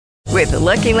With the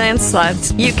Lucky Land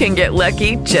Slots, you can get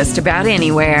lucky just about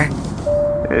anywhere.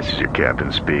 This is your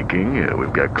captain speaking.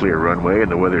 We've got clear runway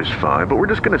and the weather's fine, but we're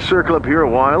just going to circle up here a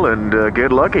while and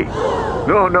get lucky.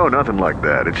 No, nothing like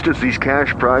that. It's just these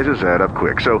cash prizes add up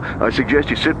quick. So I suggest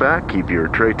you sit back, keep your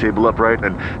tray table upright,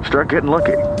 and start getting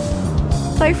lucky.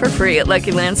 Play for free at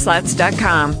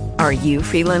LuckyLandSlots.com. Are you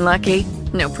feeling lucky?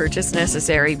 No purchase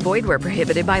necessary. Void where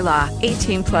prohibited by law.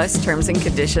 18 plus terms and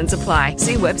conditions apply.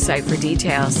 See website for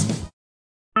details.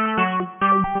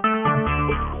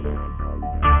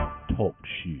 Talk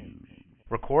shoes.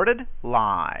 Recorded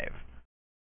live.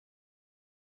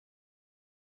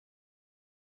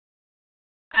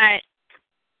 All right.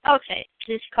 Okay,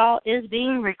 this call is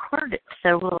being recorded,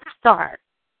 so we'll start.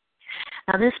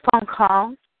 Now, this phone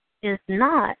call is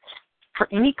not for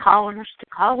any callers to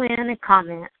call in and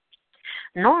comment,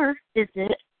 nor is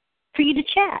it for you to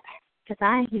chat, because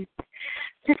I use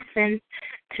this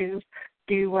to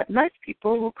do what most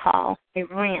people will call a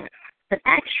rant. But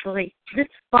actually, this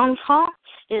phone call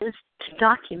is to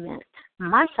document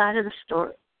my side of the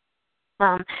story.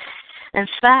 In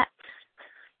fact,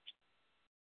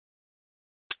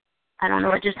 I don't know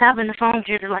what just happened. The phone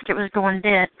jittered like it was going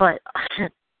dead, but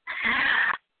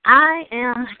I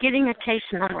am getting a case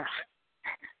number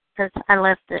because I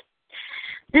left it.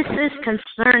 This is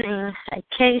concerning a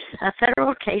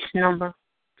federal case number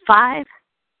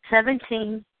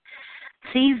 517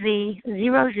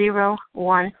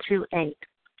 CV00128.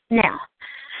 Now,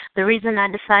 the reason I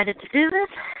decided to do this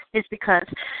is because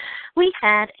we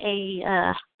had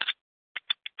a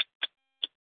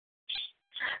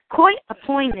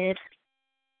court-appointed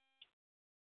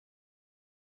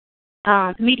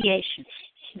mediation.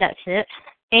 That's it.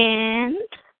 And,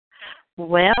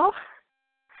 well,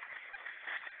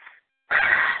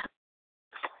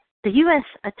 the U.S.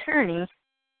 attorney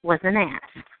was an ass.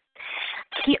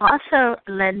 He also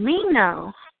let me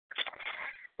know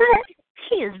that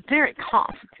he is very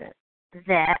confident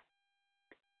that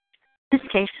this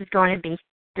case is going to be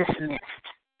dismissed.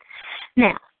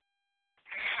 Now,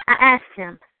 I asked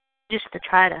him just to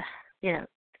try to, did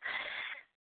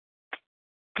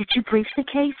you brief the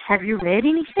case? Have you read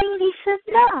anything? He said,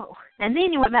 no. And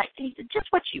then he went back, he said,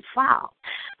 just what you filed.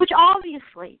 Which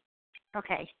obviously,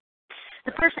 okay,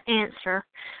 the first answer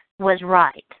was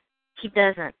right. He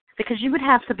doesn't. Because you would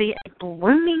have to be a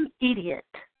blooming idiot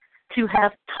to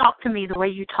have talked to me the way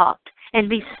you talked and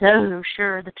be so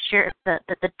sure that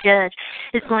the judge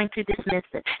is going to dismiss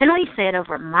it. And let me say it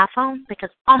over my phone,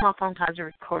 because all my phone calls are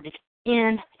recorded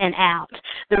in and out.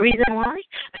 The reason why?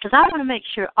 Because I want to make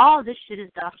sure all this shit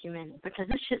is documented, because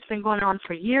this shit's been going on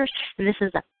for years, and this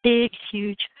is a big,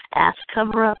 huge ass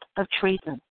cover-up of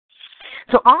treason.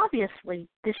 So obviously,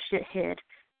 this shithead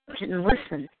didn't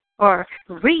listen or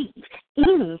read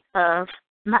any of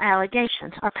my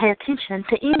allegations or pay attention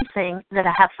to anything that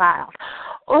I have filed.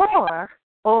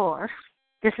 Or,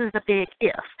 this is a big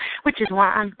if, which is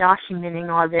why I'm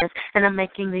documenting all this and I'm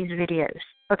making these videos,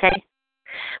 okay?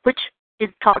 Which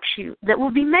is talk shoe that will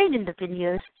be made into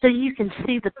videos so you can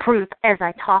see the proof as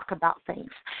I talk about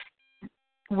things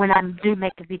when I do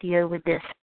make a video with this.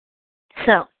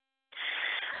 So,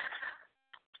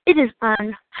 it is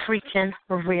unfreaking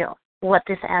real what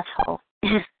this asshole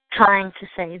is trying to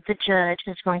say the judge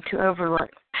is going to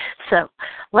overlook. So,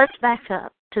 let's back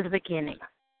up to the beginning.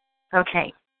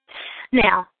 Okay.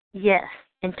 Now, yes,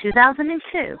 in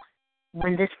 2002,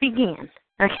 when this began,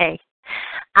 okay,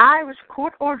 I was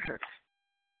court-ordered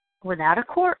without a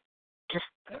court, just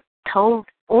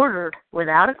ordered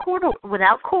without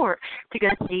court to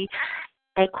go see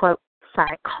a, quote,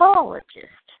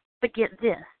 psychologist. But get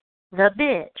this, the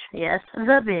bitch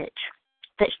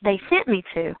that they sent me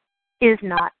to is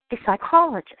not a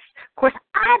psychologist. Of course,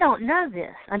 I don't know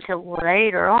this until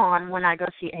later on when I go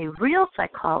see a real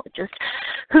psychologist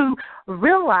who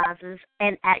realizes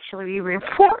and actually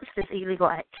reports this illegal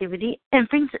activity and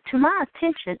brings it to my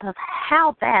attention of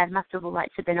how bad my civil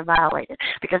rights have been violated.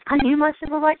 Because I knew my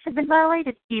civil rights had been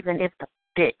violated even if the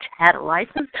bitch had a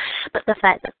license, but the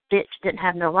fact that bitch didn't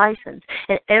have no license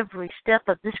at every step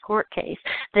of this court case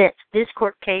that this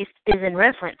court case is in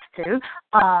reference to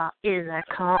is a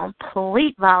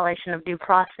complete violation of due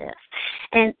process.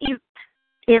 And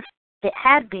if it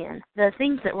had been, the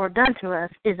things that were done to us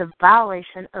is a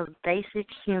violation of basic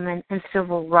human and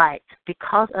civil rights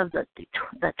because of the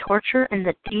torture and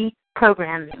the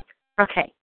deprogramming.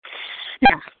 Okay.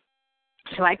 Now,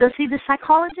 so I go see this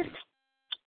psychologist.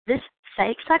 This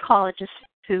fake psychologist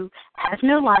who has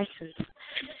no license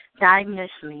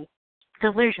diagnosed me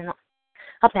delusional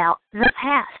about the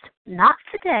past. Not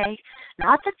today,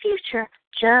 not the future,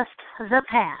 just the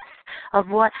past. of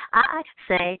what I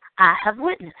say I have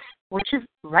witnessed, which is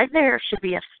right there should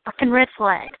be a fucking red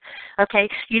flag. Okay?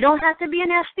 You don't have to be an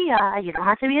FBI. You don't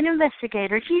have to be an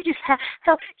investigator. You just have,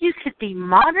 hell, you could be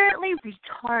moderately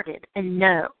retarded and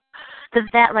know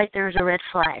that right there is a red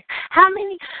flag. How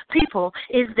many people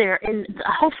is there in the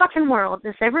whole fucking world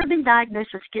that's ever been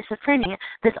diagnosed with schizophrenia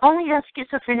that only has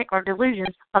schizophrenic or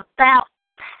delusions about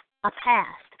a past?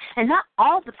 And not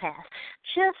all the past,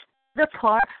 just the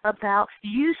part about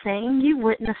you saying you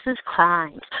witnesses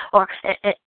crimes. Or,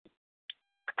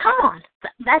 come on,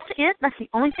 that's it? That's the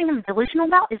only thing I'm delusional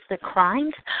about is the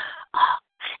crimes?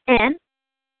 And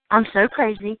I'm so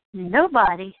crazy,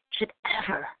 nobody should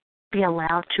ever be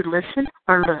allowed to listen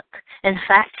or look. In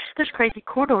fact, there's crazy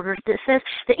court orders that says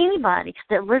that anybody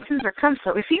that listens or comes,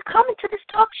 so if you come into this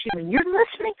talk show and you're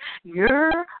listening,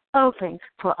 you're open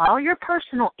for all your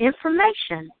personal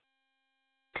information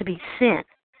to be sent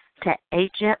to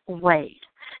Agent Wade.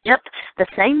 Yep, the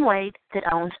same Wade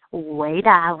that owns Wade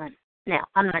Island. Now,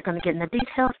 I'm not going to get into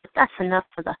details, but that's enough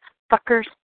for the fuckers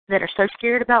that are so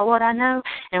scared about what I know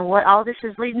and what all this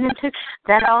is leading into.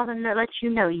 That all lets you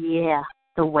know, yeah,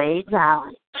 the Wade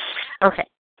Island. Okay.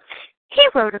 He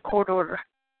wrote a court order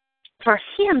for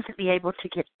him to be able to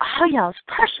get all y'all's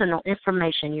personal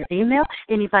information, your email,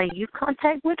 anybody you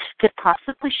contact with could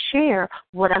possibly share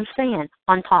what I'm saying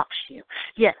on TalkShoe.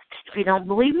 Yes, if you don't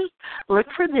believe me, look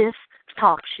for this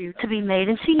TalkShoe to be made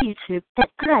into YouTube,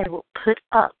 and I will put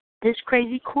up this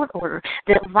crazy court order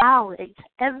that violates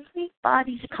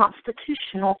everybody's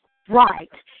constitutional right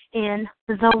in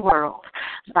the world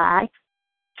by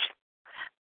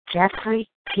Jeffrey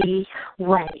P.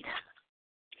 Wade.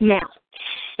 Now,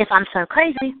 if I'm so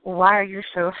crazy, why are you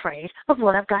so afraid of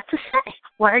what I've got to say?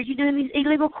 Why are you doing these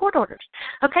illegal court orders?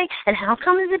 Okay, and how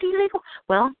come is it illegal?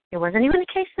 Well, it wasn't even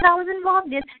a case that I was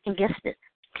involved in, and guess it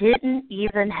didn't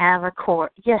even have a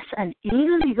court. Yes, an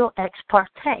illegal ex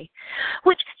parte,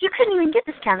 which you couldn't even get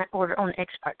this kind of order on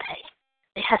ex parte.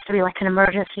 It has to be like an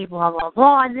emergency, blah, blah,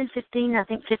 blah, and then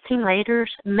 15 later,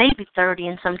 maybe 30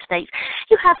 in some states.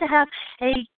 You have to have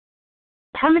a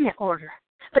permanent order.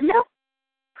 But no.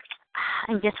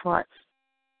 And guess what?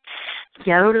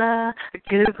 Yola,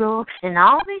 Google, and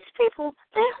all these people,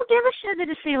 they don't give a shit that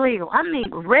it's illegal. I mean,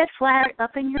 red flag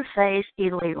up in your face,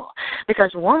 illegal.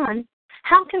 Because one,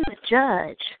 how can the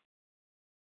judge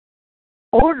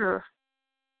order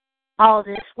all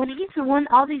this when he's the one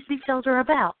all these details are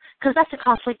about? Because that's a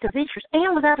conflict of interest,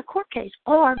 and without a court case,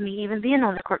 or me even being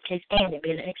on the court case and it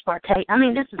being an ex parte. I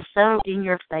mean, this is so in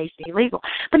your face illegal.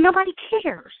 But nobody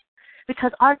cares.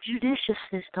 Because our judicial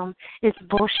system is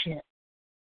bullshit.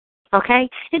 Okay?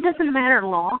 It doesn't matter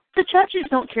law. The judges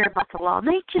don't care about the law.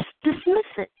 They just dismiss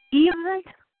it, even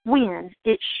when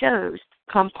it shows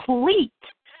complete,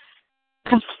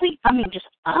 just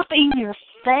up in your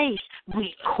face,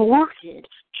 recorded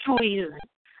treason.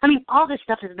 I mean, all this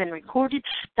stuff has been recorded,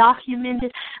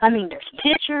 documented. I mean, there's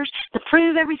pictures to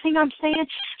prove everything I'm saying,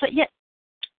 but yet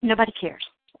nobody cares.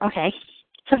 Okay?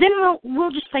 So then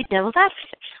we'll just play devil's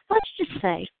advocate. Let's just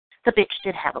say the bitch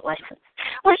did have a license.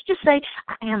 Let's just say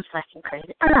I am fucking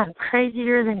crazy. I'm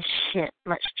crazier than shit.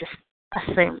 Let's just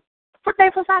assume. For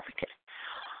devil's advocate.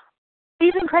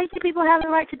 Even crazy people have the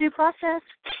right to due process.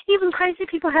 Even crazy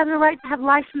people have the right to have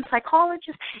licensed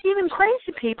psychologists. Even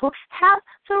crazy people have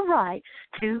the right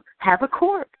to have a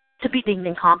court, to be deemed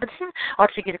incompetent or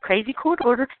to get a crazy court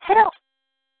order. Hell,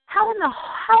 how in the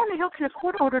hell can a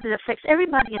court order that affects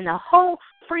everybody in the whole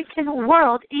freaking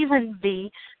world even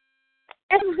be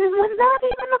without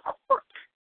even a court?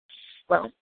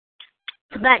 Well,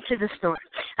 back to the story.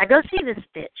 I go see this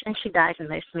bitch, and she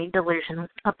diagnosed me delusional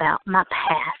about my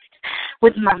past.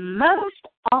 With my most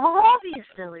obvious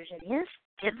delusion is,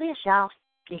 get this, y'all.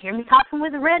 You hear me talking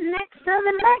with a redneck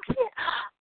southern accent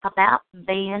about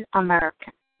being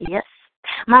American. Yes.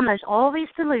 My most obvious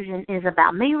delusion is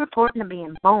about me reporting to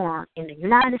being born in the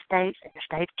United States in the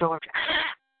state of Georgia,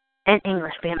 and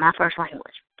English being my first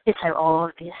language. It's so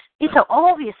obvious. It's so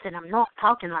obvious that I'm not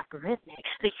talking like a redneck,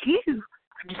 that you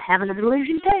are just having a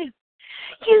delusion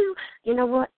too. You know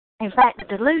what? In fact,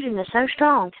 the delusion is so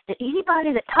strong that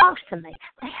anybody that talks to me,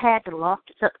 they had to lock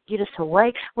us up, get us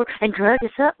away, and drug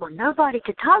us up where nobody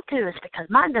could talk to us because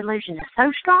my delusion is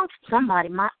so strong, somebody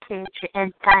might catch it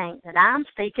and think that I'm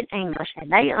speaking English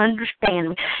and they understand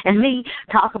me, and me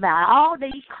talk about all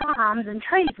these crimes and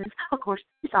treasons. Of course,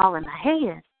 it's all in my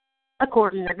head,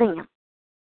 according to them.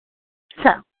 So,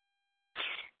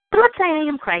 let's say I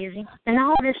am crazy, and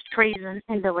all this treason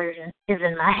and delusion is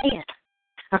in my head.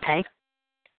 Okay?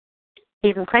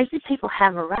 Even crazy people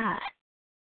have a right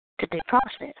to due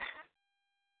process.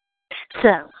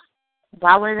 So,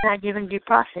 Why wasn't I given due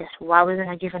process? Why wasn't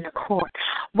I given a court?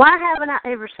 Why haven't I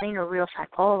ever seen a real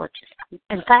psychologist?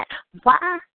 In fact,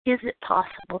 why is it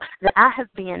possible that I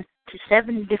have been to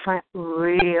 7 different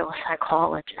real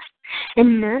psychologists,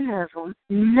 and none of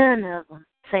them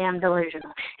say I'm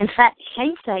delusional? In fact, you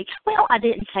can't say, well, I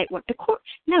didn't take what to court.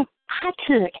 No, I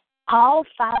took all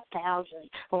 5,000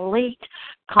 leaked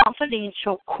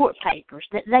confidential court papers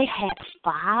that they had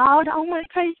filed on my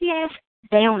crazy ass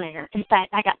down there. In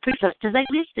fact, I got proof of it because they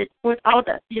listed with all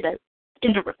the,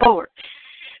 in the report.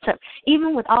 So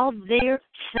even with all their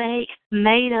fake,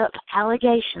 made-up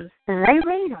allegations, they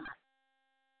read them,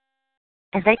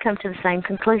 and they come to the same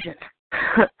conclusion.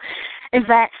 In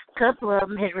fact, a couple of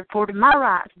them has reported my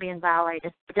rights being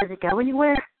violated. But does it go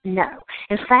anywhere? No.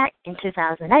 In fact, in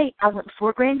 2008, I went before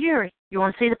a grand jury. You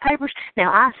want to see the papers?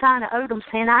 Now, I signed an odom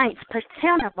saying I ain't supposed to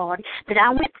tell nobody that I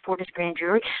went before this grand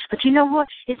jury. But you know what?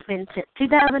 It's been since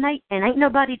 2008, and ain't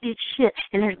nobody did shit.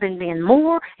 And there's been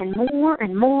more and more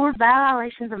and more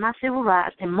violations of my civil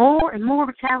rights and more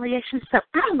retaliation. So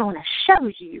I'm going to show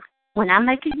you when I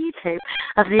make a YouTube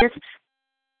of this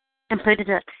and put it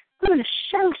up. I'm going to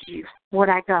show you what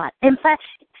I got. In fact,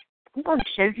 I'm going to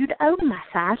show you the odom I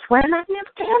signed, swearing I'd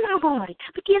never tell nobody.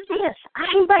 But guess this, I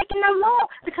ain't breaking no law,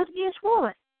 because guess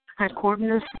what? According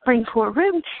to the Supreme Court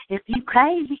ruling, if you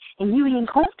crazy and you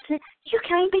incompetent, you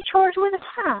can't be charged with a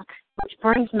crime. Which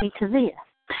brings me to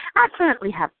this. I currently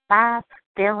have 5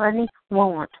 felony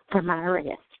warrants for my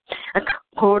arrest.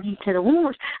 According to the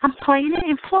warrants, I'm planning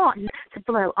and plotting to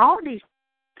blow all these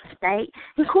state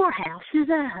and courthouses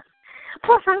up.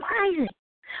 Plus, I'm crazy.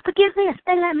 But get this,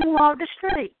 they let me walk the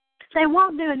street. They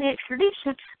won't do an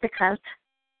extradition because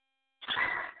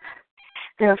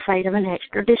they're afraid of an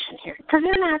extradition hearing. Because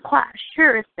they're not quite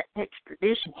sure if the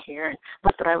extradition hearing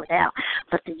will throw it out.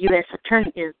 But the U.S.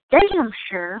 attorney is damn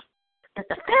sure that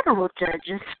the federal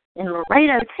judges in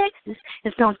Laredo, Texas,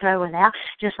 is going to throw it out,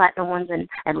 just like the ones in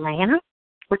Atlanta,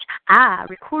 which I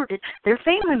recorded their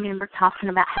family member talking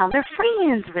about how they're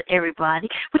friends with everybody,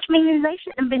 which means they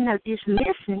shouldn't have been no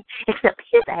dismissing except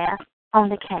his ass on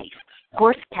the case. Of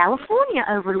course, California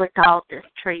overlooked all this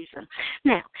treason.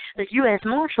 Now, the U.S.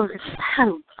 Marshals is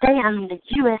the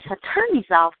U.S.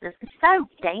 Attorney's Office is so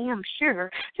damn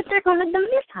sure that they're going to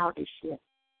dismiss all this shit.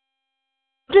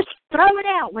 Just throw it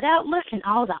out without looking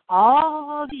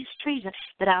all these treason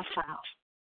that I've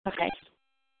filed. Okay?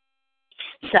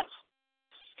 So,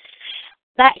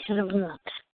 back to the warrants.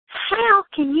 How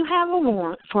can you have a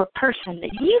warrant for a person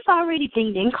that you've already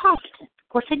deemed incompetent? Of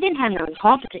course, they didn't have no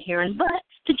incompetent hearing, but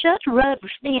the judge rubber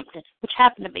stamped it, which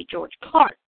happened to be George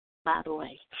Clark, by the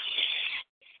way.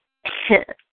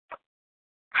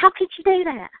 How could you do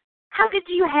that? How could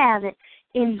you have it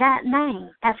in that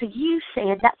name after you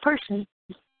said that person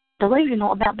is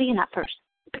delusional about being that person?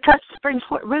 Because the Supreme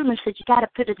Court ruling said you got to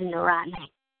put it in the right name.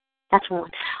 That's one.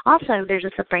 Also, there's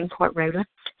a Supreme Court ruling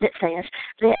that says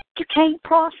that you can't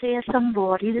process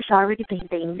somebody that's already been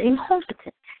deemed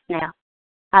incompetent. Now,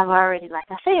 I've already, like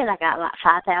I said, I got like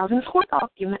 5,000 court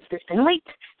documents that's been leaked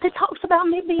that talks about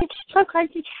me being so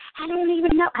crazy. I don't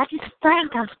even know. I just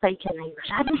think I'm speaking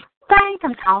English. I just think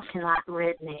I'm talking like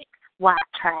redneck, white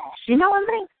trash. You know what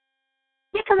I mean?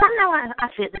 Yeah, because I know I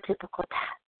fit the typical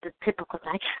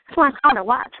thing. That's why I call it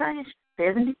white trash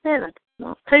 77.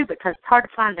 Well, 2, because it's hard to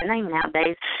find a name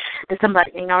nowadays that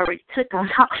somebody ain't already took on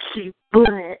you.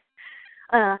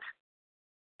 But,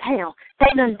 hell, they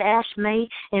done bash me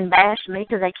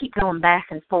because they keep going back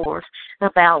and forth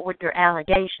about with their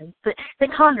allegations. But they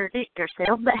contradict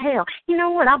themselves. But hell, you know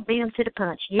what? I'll beat them to the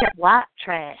punch. Yeah, white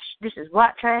trash. This is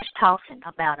white trash talking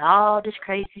about all this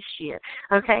crazy shit.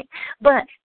 Okay? But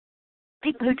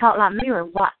people who talk like me are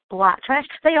white trash.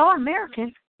 They are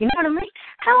American. You know what I mean?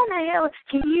 How in the hell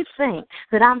can you think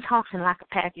that I'm talking like a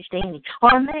Pakistani or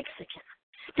a Mexican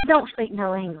that don't speak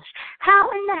no English? How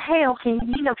in the hell can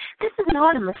you know? This is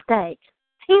not a mistake.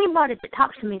 Anybody that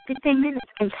talks to me 15 minutes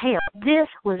can tell this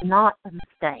was not a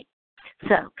mistake.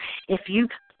 So, if you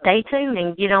stay tuned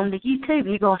and get on the YouTube,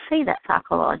 you're going to see that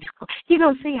psychological. You're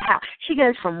going to see how she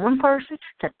goes from one person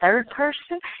to third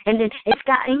person, and then it's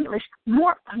got English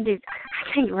more. Dude,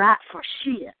 I can't write for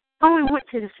shit. I only went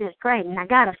to the 5th grade, and I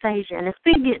got aphasia, and it's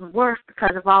been getting worse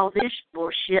because of all this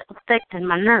bullshit affecting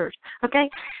my nerves, okay?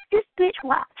 This bitch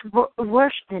writes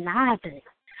worse than I do,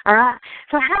 all right?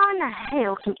 So how in the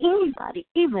hell can anybody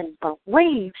even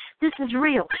believe this is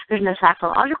real? There's no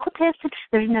psychological testing.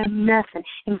 There's no nothing.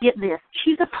 And get this,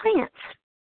 she's a prince.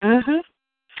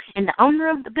 And the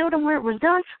owner of the building where it was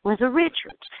done was a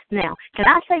Richards. Now, can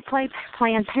I say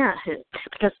Planned Parenthood?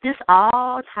 Because this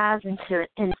all ties into it.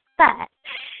 In fact,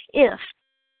 if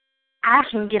I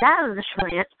can get out of the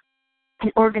rent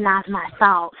and organize my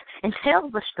thoughts and tell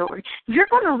the story, you're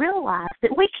going to realize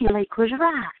that WikiLeaks was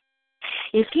right.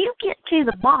 If you get to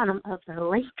the bottom of the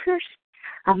leakers,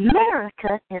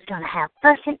 America is going to have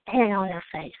fucking egg on their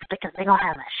face because they're going to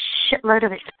have a shitload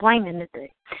of explaining to do.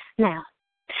 Now,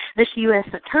 this U.S.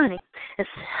 attorney is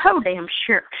so damn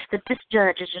sure that this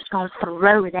judge is just going to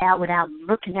throw it out without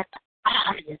looking at the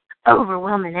obvious,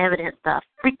 overwhelming evidence, the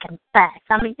freaking facts.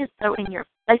 I mean, it's so in your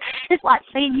face. It's like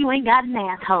saying you ain't got an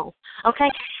asshole, okay?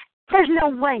 There's no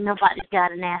way nobody's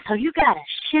got an asshole. You got to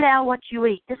shit out what you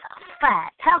eat. It's a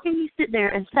fact. How can you sit there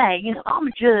and say, I'm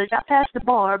a judge, I passed the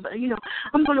bar, but,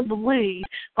 I'm going to believe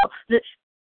that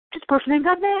this person ain't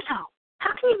got an asshole?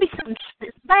 How can you be something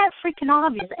that's that freaking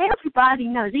obvious? Everybody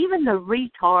knows, even the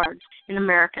retards in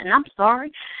America, and I'm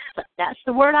sorry, but that's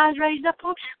the word I was raised up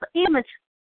on, but even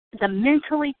the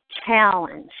mentally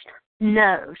challenged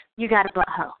knows you got a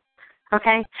butthole.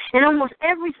 Okay? And almost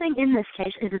everything in this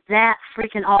case is that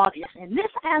freaking obvious. And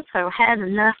this asshole has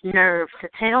enough nerve to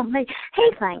tell me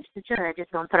he thinks the judge is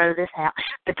going to throw this out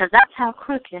because that's how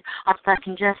crooked our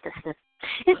fucking justice is.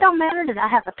 It don't matter that I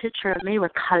have a picture of me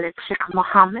with Khalid Sheikh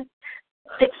Mohammed,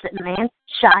 fix-it man,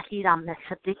 Shahid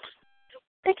al-Messadik.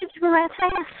 They can do a rat's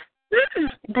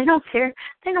ass. They don't care.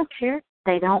 They don't care.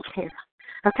 They don't care.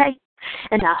 Okay?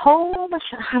 And a whole bunch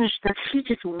of other stuff she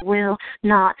just will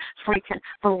not freaking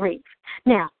believe.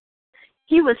 Now,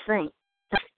 you would think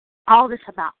that all this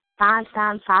about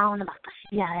Feinstein filing about the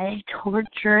CIA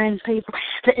torturing people,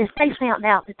 that if they found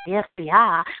out that the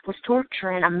FBI was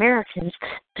torturing Americans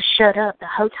to shut up the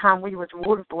whole time we was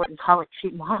waterboarding Khalid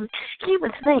Sheikh Mohammed, you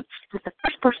would think that the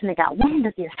first person that got wind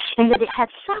of this and that it had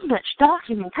so much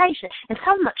documentation and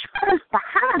so much proof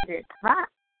behind it, right?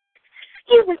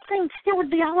 You would think it would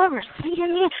be all over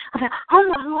CNN about, oh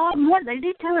my Lord, and what they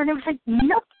did to her and everything.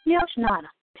 Nope, it's not.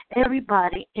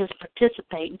 Everybody is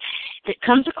participating that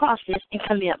comes across this and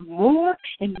commit more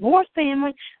and more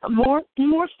more and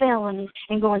more felonies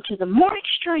and going to the more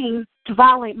extreme to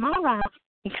violate my rights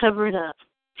and cover it up.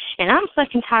 And I'm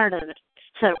fucking tired of it.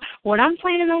 So what I'm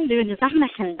planning on doing is I'm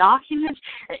making documents,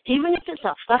 even if it's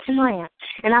a fucking rant,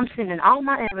 and I'm sending all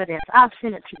my evidence. I've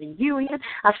sent it to the UN.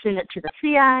 I've sent it to the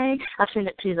CIA. I've sent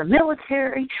it to the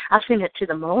military. I've sent it to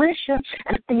the militia.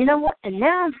 And you know what? And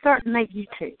now I'm starting to make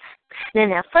YouTube.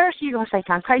 Then at first you're going to think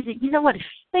I'm crazy. You know what? If you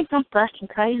think I'm fucking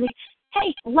crazy,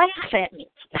 hey, laugh at me.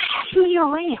 Pass me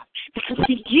around. Because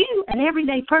see, you, an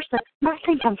everyday person, might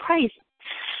think I'm crazy.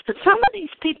 But some of these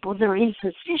people that are in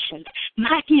positions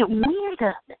might get wind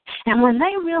of it. And when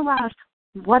they realize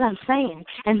what I'm saying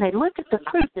and they look at the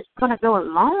proof that's going to go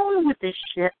along with this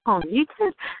shit on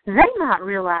YouTube, they might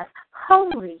realize,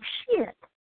 holy shit.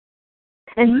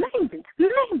 And maybe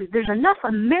there's enough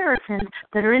Americans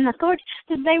that are in authority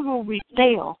that they will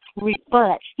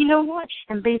rebut, you know what,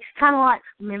 and be kind of like,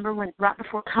 remember when right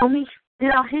before Comey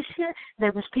did all his shit,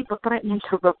 there was people threatening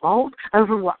to revolt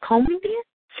over what Comey did?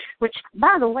 Which,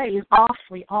 by the way, is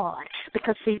awfully odd.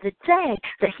 Because, see, the day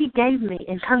that he gave me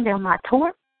and turned down my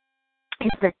tort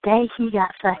is the day he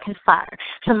got fucking fired.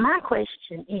 So my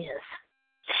question is,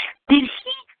 did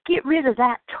he get rid of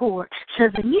that tort so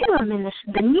the new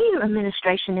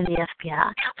administration in the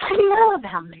FBI would know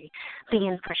about me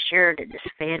being pressured to this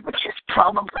Fed, which is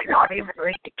probably not even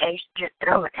read the case, just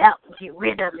throw it out and get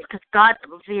rid of it, because God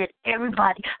forbid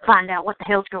everybody find out what the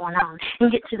hell's going on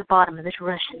and get to the bottom of this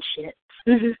Russian shit.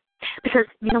 Mm-hmm. Because,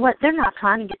 you know what, they're not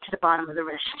trying to get to the bottom of the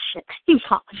Russian shit. You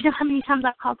know how many times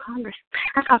I called Congress?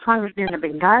 I called Congress during the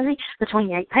Benghazi, the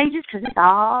 28 pages, because it's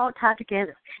all tied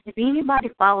together. If anybody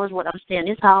follows what I'm saying,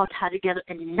 it's all tied together,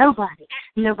 and everybody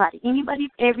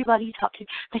you talk to,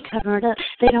 they cover it up.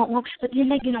 They don't want, but then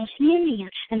they get on CNN,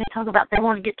 and they talk about they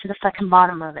want to get to the fucking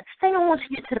bottom of it. They don't want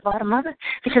to get to the bottom of it,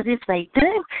 because if they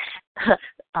do,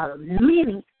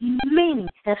 many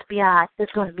FBI is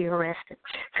going to be arrested.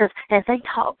 Because as they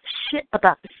talk shit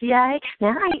about the CIA, now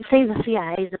I ain't saying the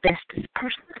CIA is the best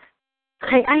person.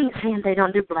 Okay, I ain't saying they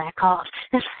don't do black ops.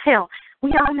 And hell,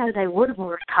 we all know they would have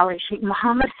ordered Khalid Sheikh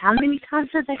Mohammed. How many times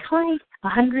did they claim?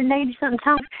 180-something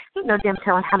times? Ain't no damn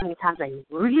telling how many times they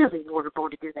really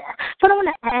waterboarded to do that. So I want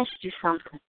to ask you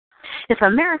something. If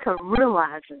America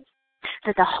realizes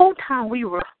that the whole time we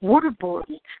were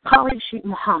waterboarding Khalid Sheikh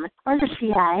Mohammed, or the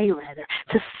CIA rather,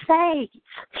 to save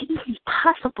any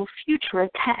possible future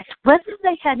attacks, whether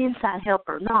they had inside help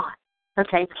or not,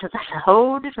 okay, because that's a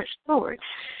whole different story,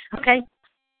 okay?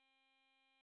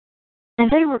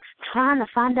 And they were trying to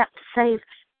find out to save.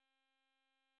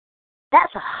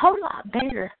 That's a whole lot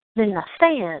better than the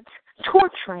feds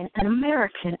torturing an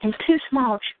American and two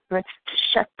small children to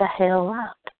shut the hell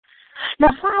up. Now,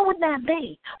 why would that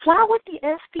be? Why would the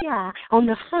FBI on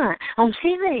the front, on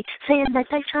TV, saying that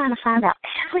they're trying to find out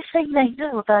everything they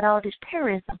do about all this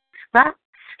terrorism, right?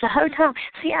 The whole time,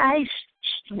 CIA's,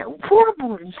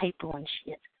 waterboarding people and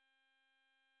shit.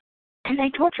 And they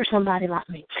torture somebody like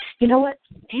me. You know what?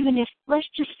 Even if, let's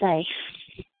just say,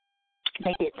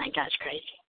 they did think I was crazy.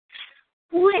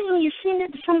 Wouldn't you send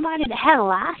it to somebody that had a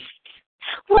license?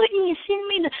 Wouldn't you send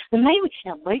me to maybe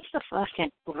at least a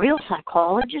fucking real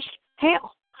psychologist?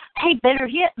 Hell, hey, better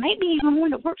yet, maybe even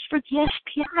one that works for the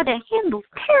FBI that handles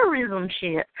terrorism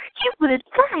shit. You would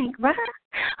think, right?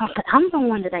 Oh, but I'm the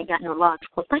one that ain't got no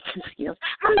logical thinking skills.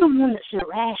 I'm the one that's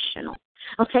irrational.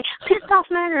 Okay, pissed off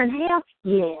matter in hell?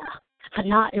 Yeah, but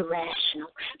not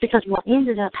irrational. Because what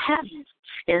ended up happening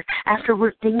is after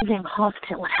we're deemed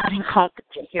incompetent without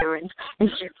incompetent hearings and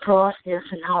due process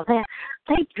and all that,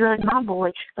 they drugged my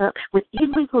boy up with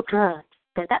illegal drugs.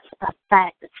 And that's a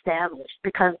fact established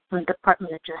because the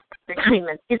Department of Justice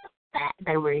agreement is a fact.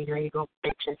 They were illegal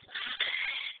bitches.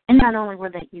 And not only were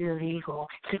they illegal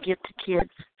to give to kids,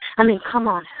 I mean, come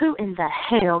on, who in the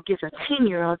hell gives a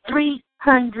 10-year-old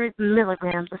 300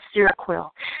 milligrams of Seroquel?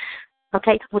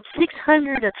 Okay, with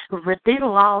 600 of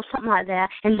Riditalol, something like that,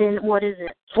 and then what is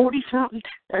it, 40-something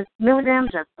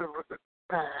milligrams of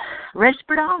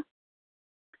Risperdal?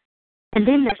 And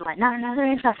then there's like another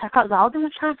antipsychotic. All the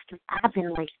time, I've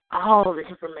been leaked all this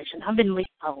information. I've been leaked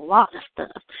a lot of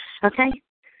stuff. Okay?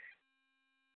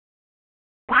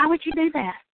 Why would you do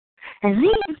that? And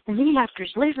then after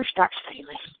his liver starts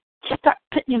failing, you start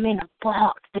putting him in a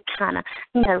box to kind of,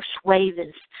 sway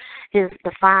his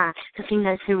defiance because he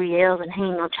knows who he is and he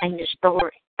ain't going to change his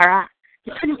story. All right?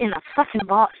 You put him in a fucking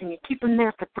box and you keep him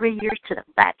there for 3 years to the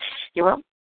back.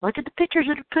 Look at the pictures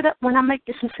that are put up when I make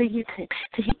this into YouTube.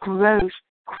 So he grows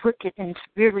crooked and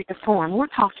severely deformed. We're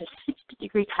talking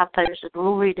 60-degree kyphosis,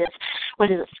 loritus,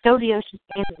 scoliosis,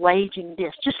 and waging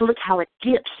disc. Just look how it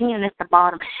dips in at the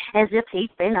bottom as if he's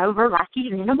been over like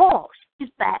he's in a box. His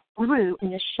back grew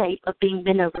in the shape of being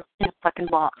bent over in a fucking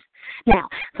box. Now,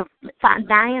 so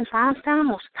Dianne Feinstein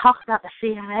will talk about the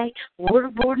CIA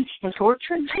waterboarding and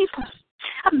torturing people.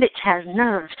 That bitch has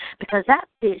nerves because that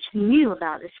bitch knew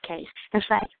about this case. In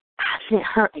fact, I sent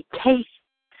her a case,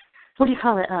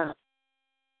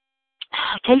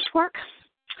 casework,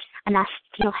 and I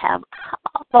still have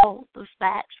all the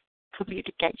facts,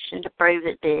 communication to prove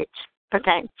it, bitch.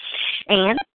 Okay?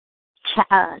 And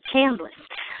Chandler,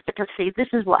 because see, this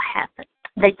is what happened.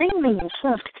 They deemed me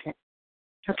incompetent.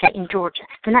 Okay, in Georgia.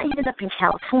 Then I ended up in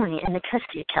California, in the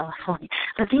custody of California.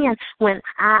 But then when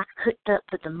I hooked up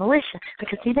with the militia,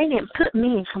 because see, they didn't put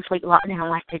me in complete lockdown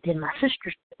like they did my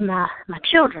sisters, my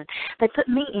children. They put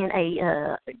me in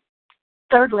a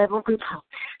third-level group home.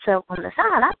 So on the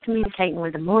side, I'm communicating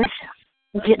with the militia,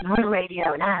 getting on the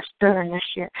radio, and I was stirring this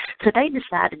shit. So they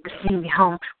decided to send me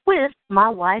home with my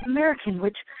white American, who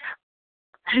was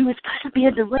supposed to be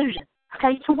a delusion.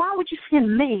 Okay, so why would you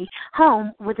send me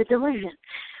home with a delusion?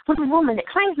 With a woman that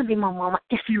claims to be my mama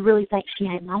if you really think she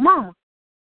ain't my mama.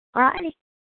 All right?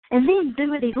 And then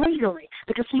do it illegally.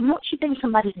 Because, see, once you think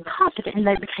somebody's incompetent and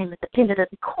they became a dependent of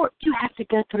the court, you have to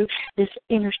go through this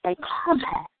interstate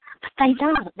compact. But they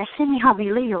don't. They send me home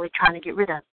illegally trying to get rid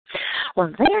of it.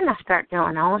 Well, then I start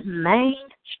going on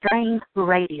mainstream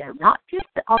radio, not just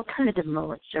the alternative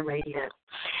militia radio.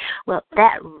 Well,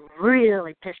 that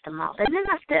really pissed them off. And then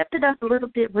I stepped it up a little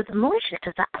bit with the militia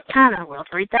because I was kind of,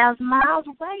 3,000 miles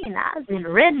away, and I was in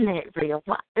redneck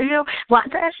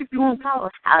white trash if you want to call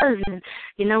it. I was in,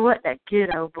 that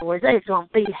good old boys, they was going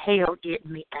to be hell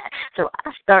getting me back. So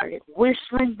I started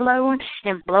whistling, blowing,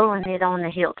 and blowing it on the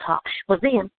hilltop. Well,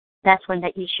 then, that's when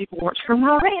they issued warrants for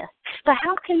my arrest. But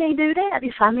how can they do that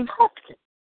if I'm incompetent?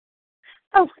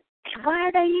 Oh, why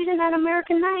are they using that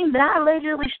American name that I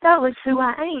allegedly stole? It's who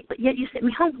I ain't, but yet you sent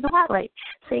me home with the white lady.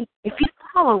 See, if you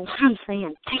follow what I'm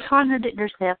saying, they contradict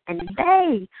themselves, and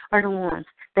they are the ones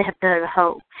that have dug a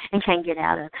hole and can't get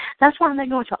out of it. That's why they're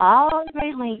going to all the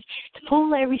great lengths to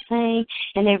pull everything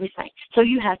and everything. So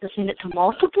you have to send it to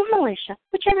multiple militia,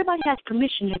 which everybody has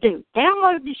permission to do.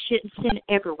 Download this shit and send it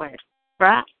everywhere,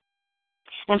 right?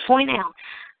 And point out,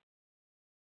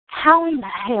 how in the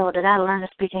hell did I learn to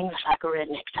speak English like a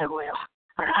redneck so well?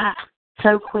 All right?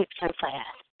 So quick, so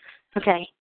fast. Okay?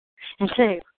 And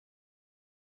two,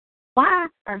 why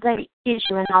are they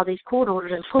issuing all these court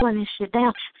orders and pulling this shit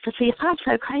down? So see, if I'm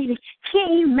so crazy,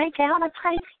 can't you make out I'm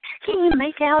crazy? Can't you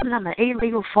make out that I'm an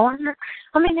illegal foreigner?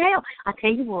 I mean, hell, I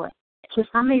tell you what, since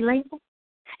I'm illegal,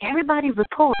 everybody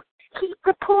report. Keep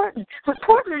reporting.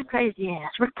 Report my crazy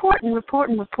ass. Report.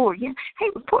 Yeah. Hey,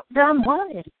 report that I'm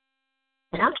wanted.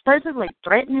 And I'm supposedly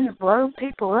threatening to blow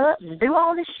people up and do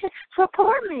all this shit.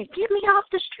 Support me. Get me off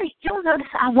the street. You'll notice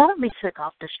I won't be took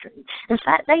off the street. In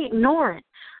fact, they ignore it.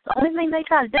 The only thing they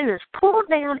try to do is pull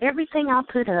down everything I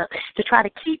put up to try to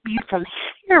keep you from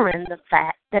hearing the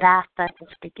fact that I fucking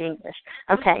speak English.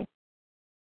 Okay.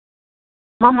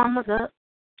 My mom was up.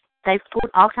 They've pulled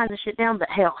all kinds of shit down, but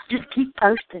hell, just keep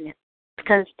posting it.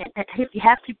 Because if you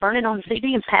have to, burn it on the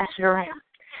CD and pass it around.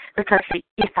 Because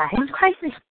if I am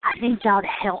crazy, I need y'all to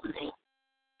help me.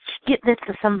 Get this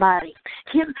to somebody.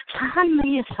 Find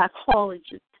me a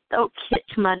psychologist. Don't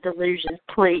catch my delusions,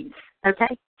 please.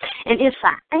 Okay? And if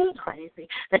I ain't crazy,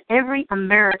 then every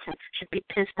American should be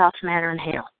pissed off madder in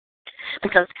hell.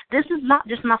 Because this is not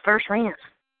just my first rant.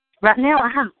 Right now,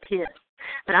 I'm pissed.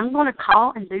 But I'm going to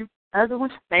call and do other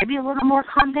ones, maybe a little more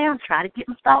calm down, try to get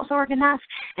my thoughts organized,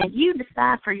 and you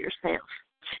decide for yourself.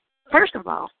 First of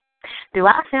all, do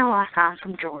I sound like I'm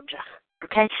from Georgia?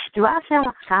 Okay? Do I sound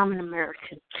like I'm an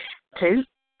American? Two,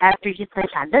 after you think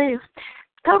I do,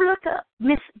 go look up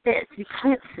Miss Betsy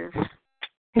Prince's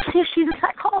and see if she's a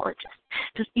psychologist.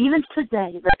 Because even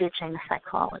today, the bitch ain't a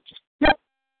psychologist. Nope.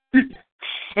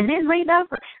 And then read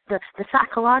over the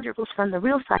psychologicals from the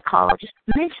real psychologist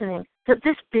mentioning that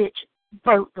this bitch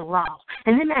broke the law.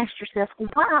 And then ask yourself,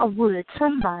 why would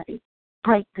somebody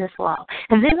break this law?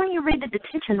 And then when you read the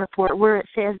detention report where it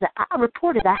says that I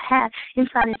reported I had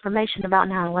inside information about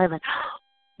 9/11,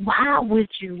 why would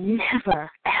you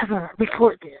never, ever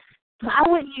report this? Why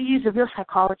wouldn't you use a real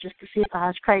psychologist to see if I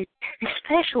was crazy,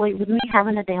 especially with me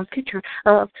having a damn picture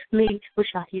of me with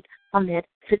Shahid Ahmed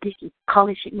Siddiqui,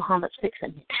 Khalid Sheikh Mohammed's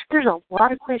fixing me? There's a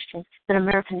lot of questions that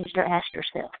America needs to ask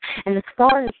herself. And as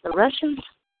far as the Russians,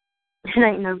 it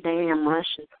ain't no damn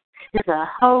Russians. There's a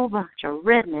whole bunch of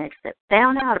rednecks that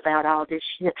found out about all this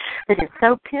shit that is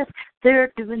so pissed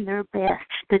they're doing their best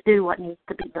to do what needs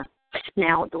to be done.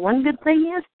 Now, the one good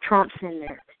thing is Trump's in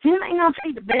there. He may not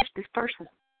be the bestest person.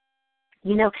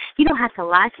 You know, you don't have to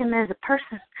like him as a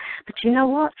person, but you know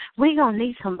what? We're going to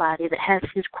need somebody that has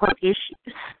his, quote,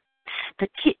 issues to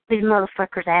kick these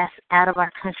motherfuckers' ass out of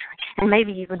our country and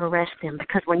maybe even arrest them.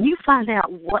 Because when you find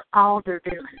out what all they're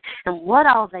doing and what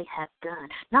all they have done,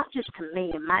 not just to me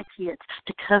and my kids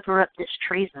to cover up this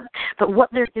treason, but what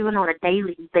they're doing on a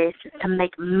daily basis to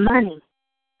make money,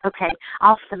 okay,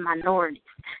 off the minorities.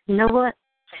 You know what?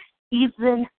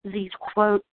 Even these,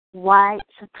 quote, white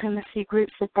supremacy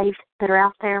groups that are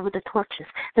out there with the torches,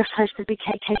 they're supposed to be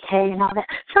KKK and all that.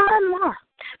 Some of them are.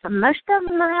 But most of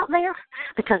them are out there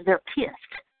because they're pissed.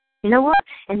 You know what?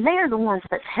 And they're the ones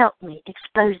that's helped me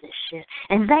expose this shit.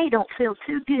 And they don't feel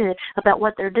too good about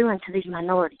what they're doing to these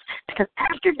minorities. Because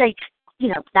after they,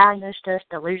 diagnosed us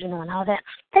delusional and all that,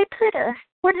 they put us,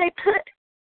 where do they put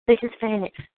the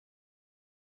Hispanics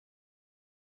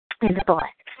and the blacks?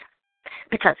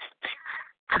 Because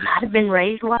I might have been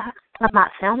raised white, I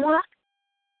might sound white,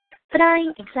 but I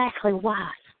ain't exactly white,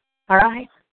 all right?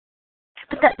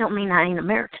 But that don't mean I ain't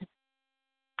American.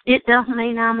 It don't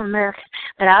mean I'm American.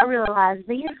 But I realized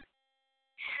then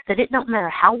that it don't matter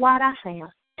how white I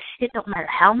sound. It don't matter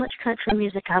how much country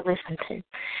music I listen to.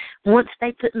 Once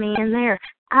they put me in there,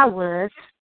 I was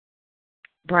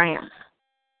brown.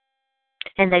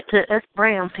 And they put us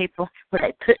brown people where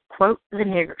they put, quote, the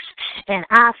niggers. And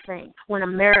I think when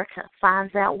America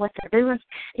finds out what they're doing,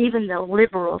 even the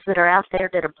liberals that are out there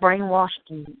that are brainwashed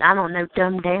and,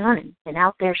 dumbed down and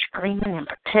out there screaming and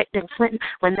protecting Clinton,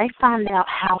 when they find out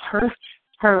how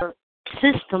her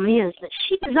system is that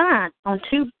she designed on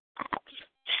two apps,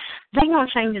 they're going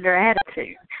to change their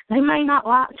attitude. They may not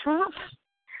like Trump,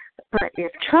 but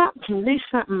if Trump can do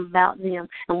something about them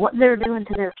and what they're doing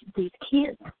to these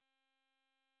kids,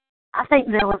 I think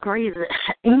they'll agree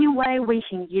that any way we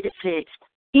can get it fixed,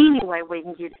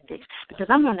 because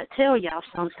I'm going to tell y'all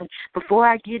something before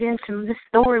I get into this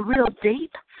story real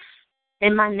deep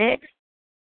in my next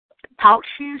talk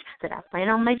shoes that I plan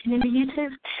on making into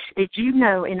YouTube. Did you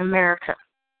know in America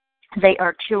they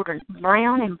are children,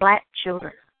 brown and black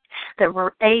children, that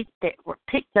were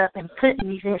picked up and put in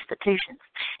these institutions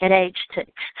at age 2.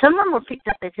 Some of them were picked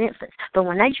up as infants, but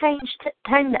when they came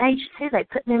to age 2, they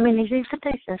put them in these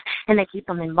institutions, and they keep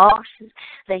them in boxes.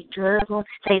 They drug them.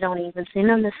 They don't even send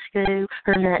them to school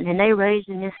or nothing, and they raised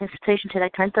in this institution until they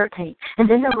turn 13. And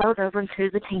then they're rolled over into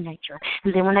the teenager.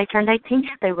 And then when they turn 18,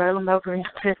 they roll them over into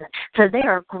prison. So they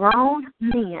are grown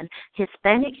men,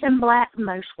 Hispanics and black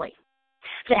mostly,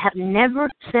 that have never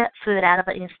set foot out of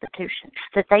an institution,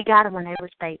 that they got them when they was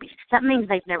babies. That means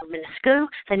they've never been to school,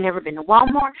 they've never been to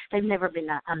Walmart, they've never been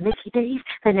to a Mickey D's,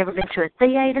 they've never been to a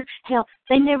theater. Hell,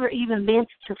 they never even been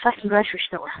to a fucking grocery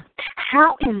store.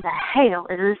 How in the hell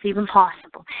is this even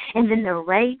possible? And then they're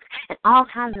raped and all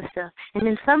kinds of stuff. And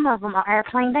then some of them are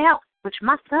airplaned out, which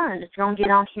my son is going to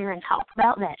get on here and talk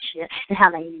about that shit and how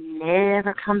they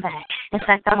never come back. In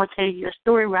fact, I'm going to tell you a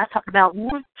story where I talked about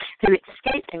one who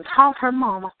escaped and called her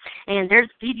mama. And there's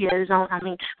videos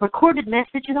recorded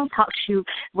messages on TalkShoe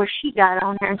where she got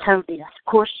on there and told this.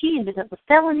 Of course, she ended up with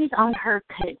felonies on her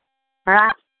too,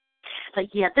 right? But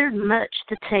yeah, there's much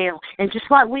to tell. And just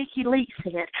like WikiLeaks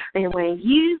said, and when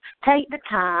you take the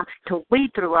time to weed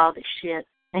through all this shit,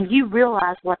 and you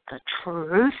realize what the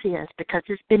truth is, because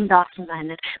it's been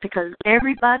documented, because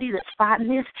everybody that's fighting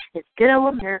this is good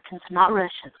old Americans, not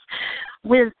Russians,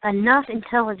 with enough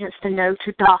intelligence to know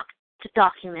to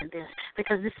document this,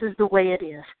 because this is the way it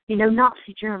is. You know,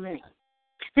 Nazi Germany.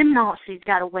 Them Nazis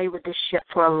got away with this shit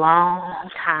for a long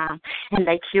time, and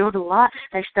they killed a lot,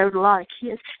 they stole a lot of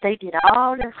kids, they did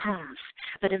all their crimes.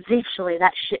 But eventually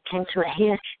that shit came to a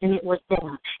head, and it was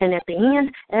them. And at the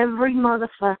end, every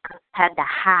motherfucker had to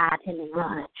hide and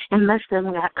run, and most of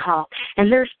them got caught.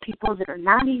 And there's people that are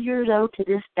 90 years old to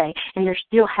this day, and they're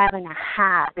still having to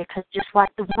hide, because just like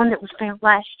the one that was found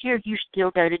last year, you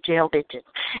still go to jail, bitches.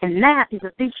 And that is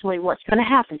eventually what's going to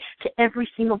happen to every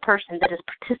single person that is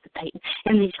participating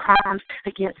in these crimes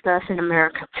against us in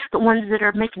America. The ones that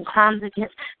are making crimes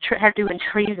against, are doing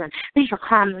treason. These are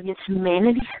crimes against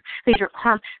humanity. These are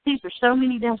crimes. These are so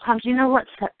many damn crimes. You know what?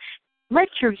 Let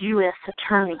your U.S.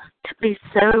 attorney be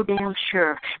so damn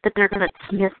sure that they're going to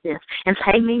dismiss this and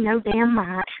pay me no damn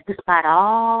mind, despite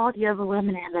all the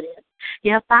overwhelming evidence.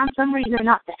 Yeah, find some reason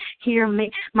not to hear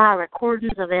my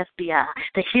recordings of FBI,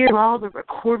 to hear all the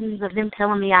recordings of them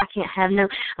telling me I can't have no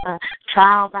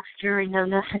trial by jury, no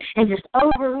nothing, and just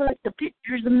overlook the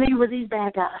pictures of me with these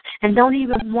bad guys, and don't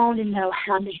even want to know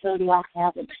how much photo I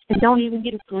have them, and don't even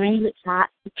get a green light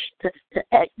to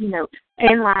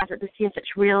analyze it to see if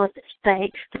it's real, if it's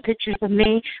fake, the pictures of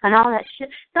me, and all that shit.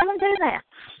 Don't do that,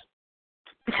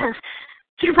 because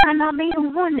you might not be the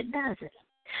one that does it.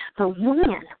 But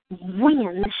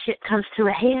when this shit comes to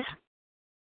a head,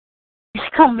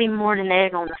 it's going to be more than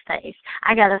egg on the face.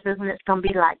 I got a feeling it's going to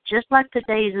be just like the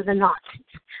days of the Nazis.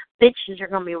 Bitches are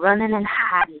going to be running and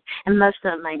hiding, and most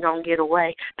of them ain't going to get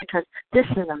away, because this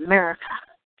is America,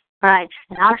 right?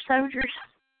 And our soldiers,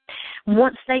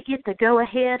 once they get the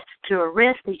go-ahead to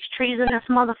arrest these treasonous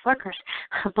motherfuckers,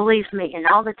 believe me, and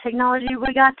all the technology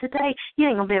we got today, you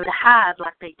ain't going to be able to hide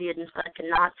like they did in fucking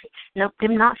Nazi. Nope,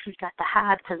 them Nazis got to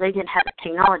hide because they didn't have the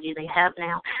technology they have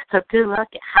now. So good luck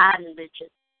at hiding, bitches.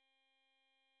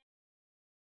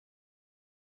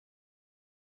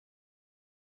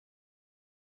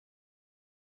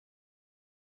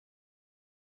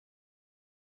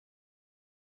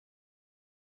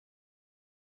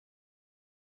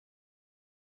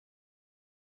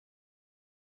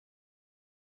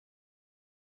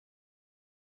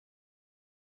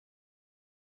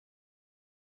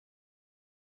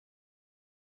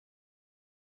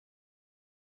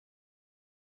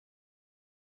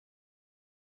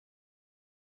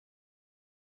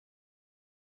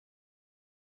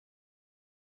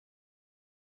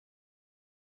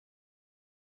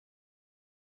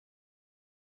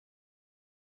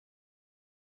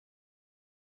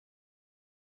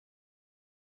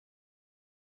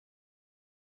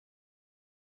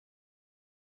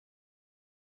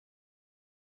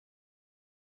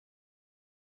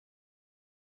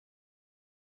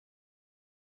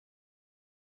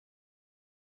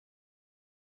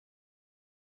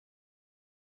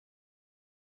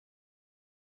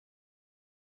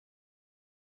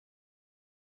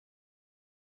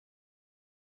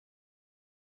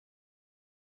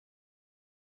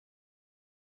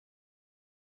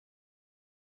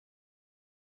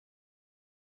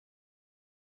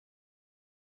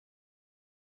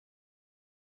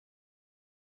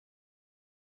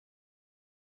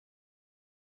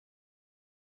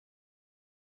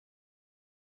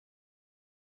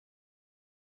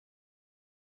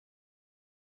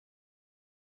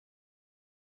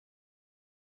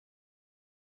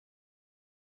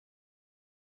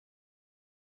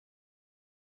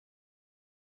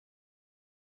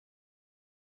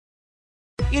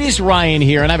 It is Ryan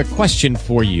here, and I have a question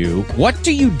for you. What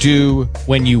do you do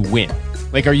when you win?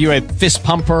 Like, are you a fist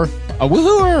pumper, a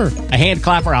woo-hooer, a hand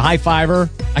clapper, a high fiver?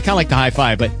 I kind of like the high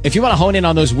five, but if you want to hone in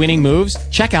on those winning moves,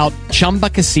 check out Chumba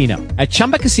Casino. At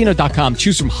ChumbaCasino.com,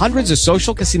 choose from hundreds of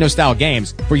social casino style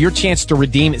games for your chance to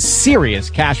redeem serious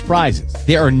cash prizes.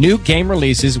 There are new game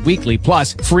releases weekly,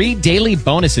 plus free daily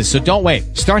bonuses. So don't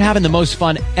wait. Start having the most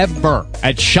fun ever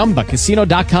at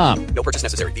ChumbaCasino.com. No purchase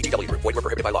necessary. VGW Group. Void where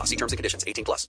prohibited by law. See terms and conditions. 18+.